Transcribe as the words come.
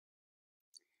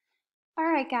All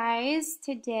right, guys,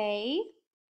 today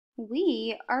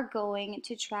we are going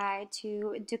to try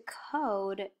to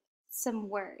decode some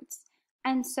words.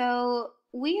 And so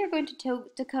we are going to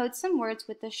decode some words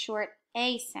with the short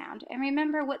A sound. And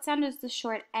remember, what sound does the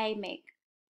short A make?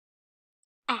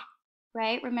 Ah,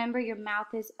 right? Remember, your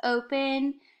mouth is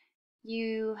open.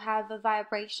 You have a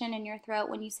vibration in your throat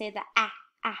when you say the ah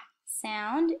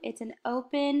sound. It's an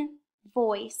open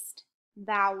voiced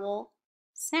vowel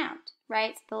sound,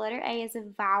 right? So the letter A is a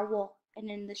vowel, and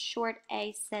then the short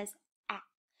A says ah.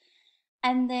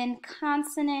 And then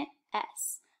consonant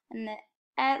S. And the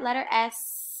letter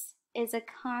S is a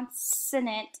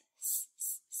consonant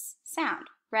sound,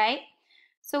 right?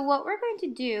 So what we're going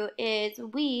to do is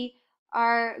we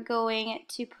are going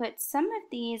to put some of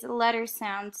these letter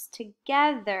sounds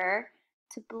together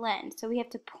to blend. So we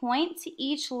have to point to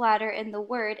each letter in the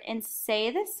word and say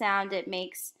the sound it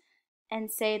makes and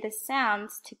say the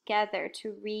sounds together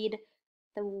to read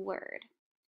the word.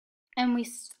 And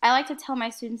I like to tell my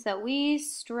students that we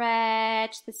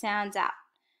stretch the sounds out.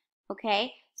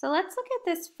 Okay, so let's look at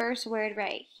this first word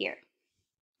right here.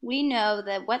 We know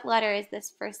that what letter is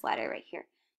this first letter right here?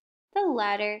 The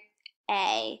letter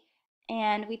A.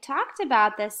 And we talked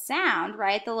about the sound,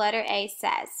 right? The letter A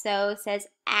says. So it says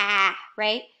ah,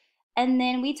 right? And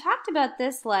then we talked about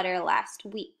this letter last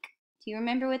week. Do you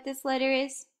remember what this letter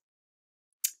is?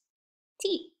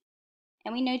 T.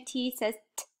 And we know T says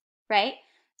T, right?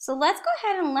 So let's go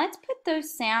ahead and let's put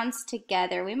those sounds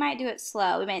together. We might do it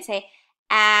slow. We might say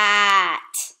at.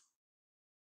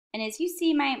 And as you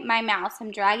see my mouse,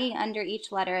 I'm dragging under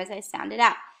each letter as I sound it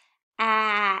out.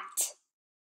 At.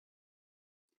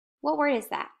 What word is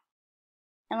that?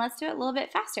 And let's do it a little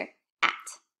bit faster. At.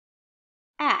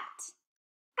 At.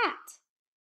 At.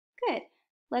 Good.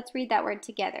 Let's read that word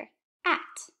together. At.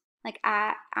 Like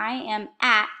I am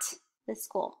at the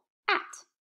school. At.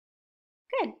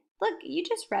 Good. Look, you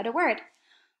just read a word.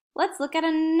 Let's look at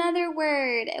another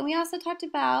word. And we also talked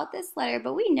about this letter,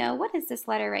 but we know, what is this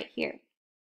letter right here?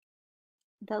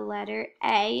 The letter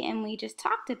A, and we just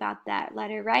talked about that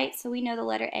letter, right? So we know the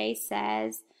letter A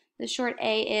says, the short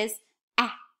A is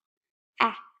ah,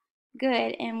 ah.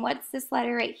 Good. And what's this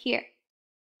letter right here?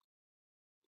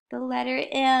 The letter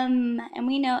M. And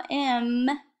we know M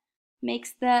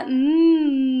makes the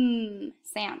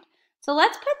sound. So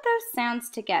let's put those sounds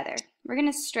together. We're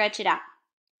going to stretch it out.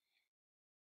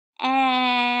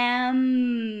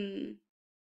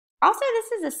 Also,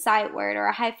 this is a sight word or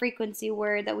a high frequency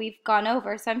word that we've gone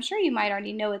over, so I'm sure you might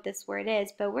already know what this word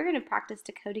is, but we're going to practice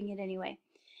decoding it anyway.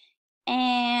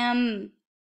 Am.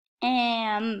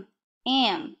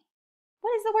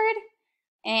 What is the word?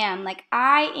 Am, like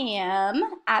I am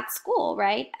at school,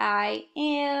 right? I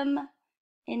am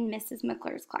in Mrs.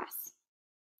 McClure's class.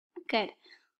 Good.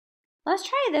 Let's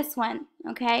try this one,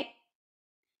 okay?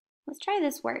 Let's try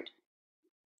this word.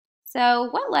 So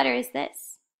what letter is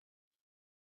this?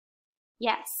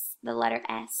 Yes, the letter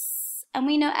S. And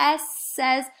we know S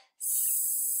says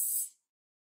S.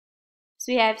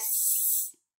 So we have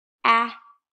S, ah,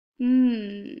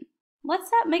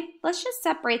 let's just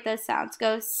separate those sounds.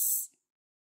 Go S,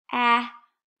 ah,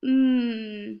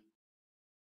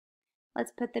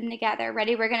 Let's put them together.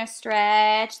 Ready? We're going to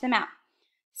stretch them out.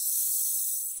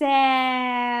 Sam.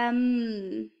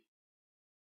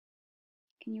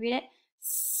 Can you read it?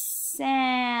 Sam.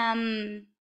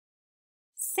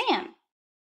 Sam.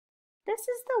 This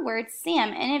is the word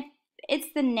Sam, and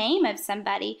it's the name of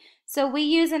somebody. So we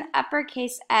use an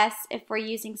uppercase S if we're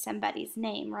using somebody's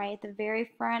name, right? At the very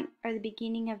front or the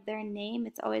beginning of their name,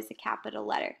 it's always a capital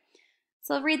letter.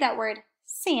 So read that word,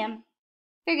 Sam.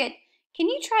 Very good. Can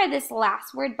you try this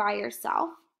last word by yourself?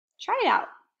 Try it out.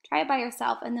 Try it by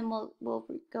yourself, and then we'll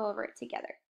go over it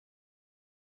together.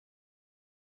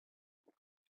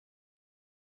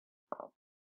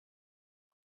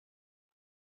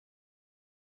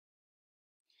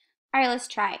 All right, let's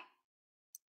try.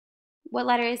 What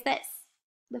letter is this?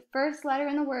 The first letter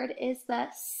in the word is the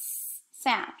S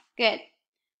sound. Good.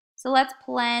 So let's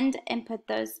blend and put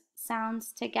those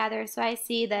sounds together. So I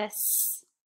see this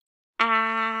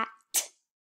at.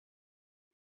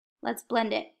 Let's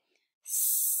blend it.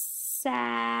 Sat.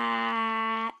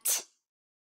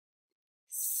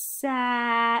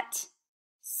 Sat.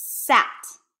 Sat.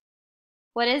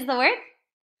 What is the word?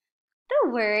 The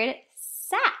word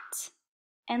sat.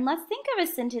 And let's think of a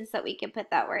sentence that we can put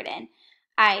that word in.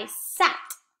 I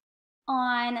sat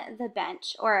on the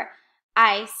bench, or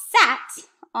I sat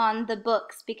on the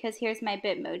books, because here's my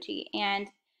Bitmoji, and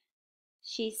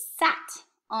she sat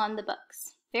on the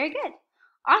books. Very good.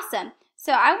 Awesome.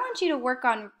 So I want you to work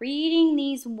on reading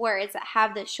these words that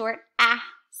have the short ah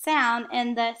sound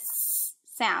and the s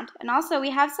sound. And also we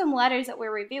have some letters that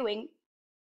we're reviewing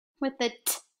with the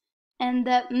t and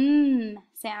the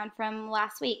sound from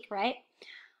last week, right?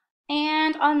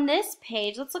 And on this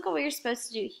page, let's look at what you're supposed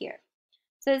to do here.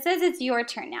 So it says it's your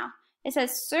turn now. It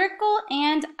says circle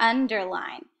and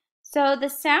underline. So the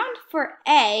sound for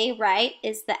A, right,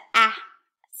 is the ah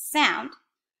sound.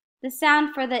 The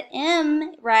sound for the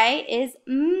M, right, is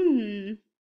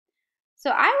So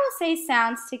I will say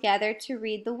sounds together to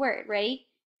read the word. Ready?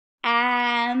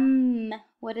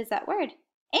 What is that word?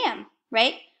 Am,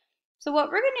 right? So what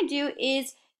we're going to do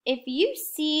is if you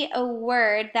see a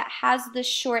word that has the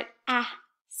short ah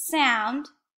sound,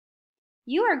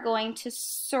 you are going to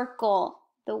circle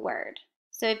the word.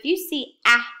 So if you see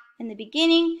ah in the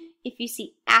beginning, if you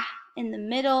see ah in the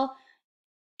middle,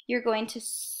 you're going to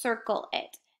circle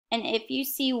it. And if you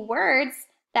see words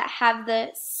that have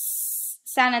the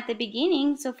sound at the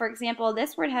beginning, so for example,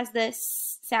 this word has the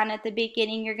sound at the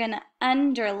beginning, you're going to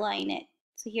underline it.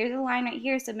 So here's a line right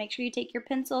here, so make sure you take your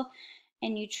pencil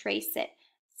and you trace it.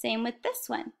 Same with this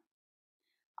one.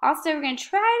 Also, we're going to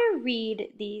try to read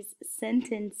these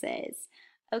sentences,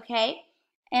 okay?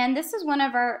 And this is one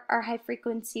of our high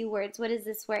frequency words. What is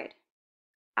this word?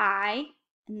 I,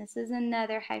 and this is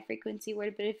another high frequency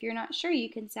word, but if you're not sure, you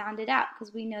can sound it out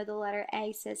because we know the letter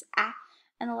A says ah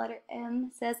and the letter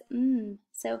M says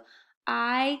So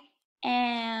I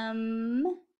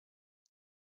am,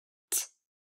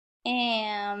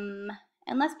 am.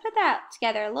 And let's put that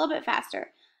together a little bit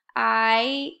faster.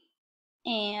 I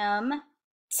am,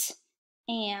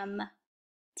 am,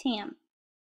 tam,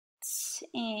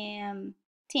 am,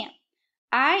 tam.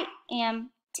 I am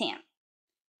tam.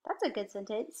 That's a good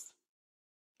sentence.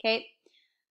 Okay,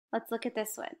 let's look at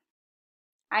this one.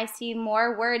 I see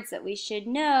more words that we should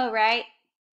know, right?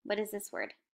 What is this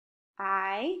word?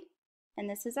 I, and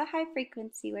this is a high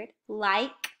frequency word,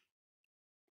 like,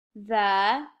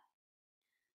 the,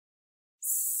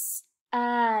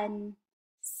 sun.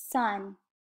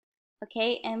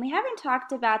 Okay, and we haven't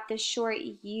talked about the short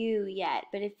U yet,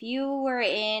 but if you were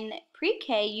in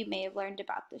pre-K, you may have learned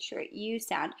about the short U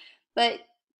sound. But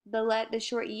the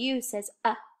short U says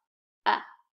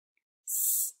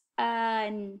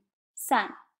sun.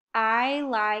 I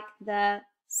like the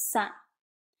sun.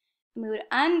 And we would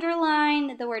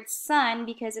underline the word sun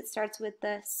because it starts with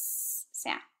the s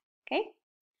sound. Okay?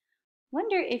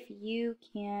 Wonder if you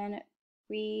can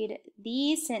read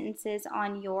these sentences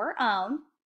on your own.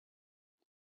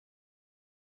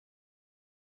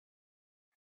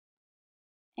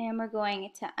 And we're going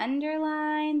to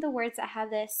underline the words that have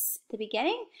this at the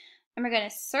beginning. And we're going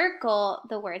to circle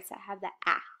the words that have the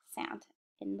ah sound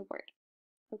in the word.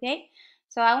 Okay?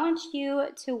 So I want you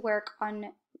to work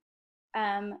on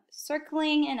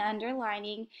circling and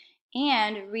underlining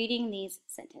and reading these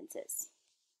sentences.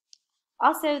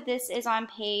 Also, this is on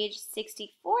page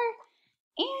 64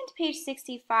 and page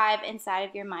 65 inside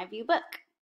of your My View book.